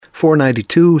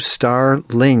492, star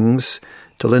Lings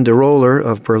to Linda Roller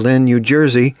of Berlin, New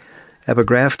Jersey.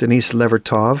 Epigraph, Denise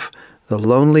Levertov. The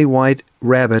lonely white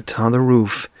rabbit on the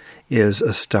roof is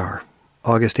a star.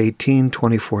 August 18,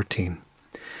 2014.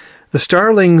 The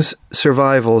starlings'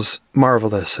 survival's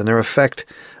marvelous, and their effect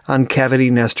on cavity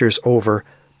nesters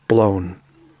overblown.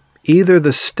 Either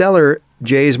the stellar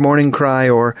jay's morning cry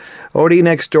or Odie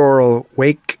next door'll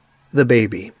wake the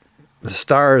baby. The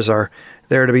stars are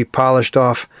there to be polished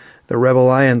off the rebel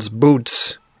lion's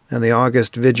boots, and the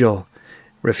August vigil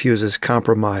refuses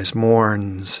compromise,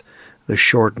 mourns the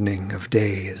shortening of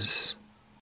days.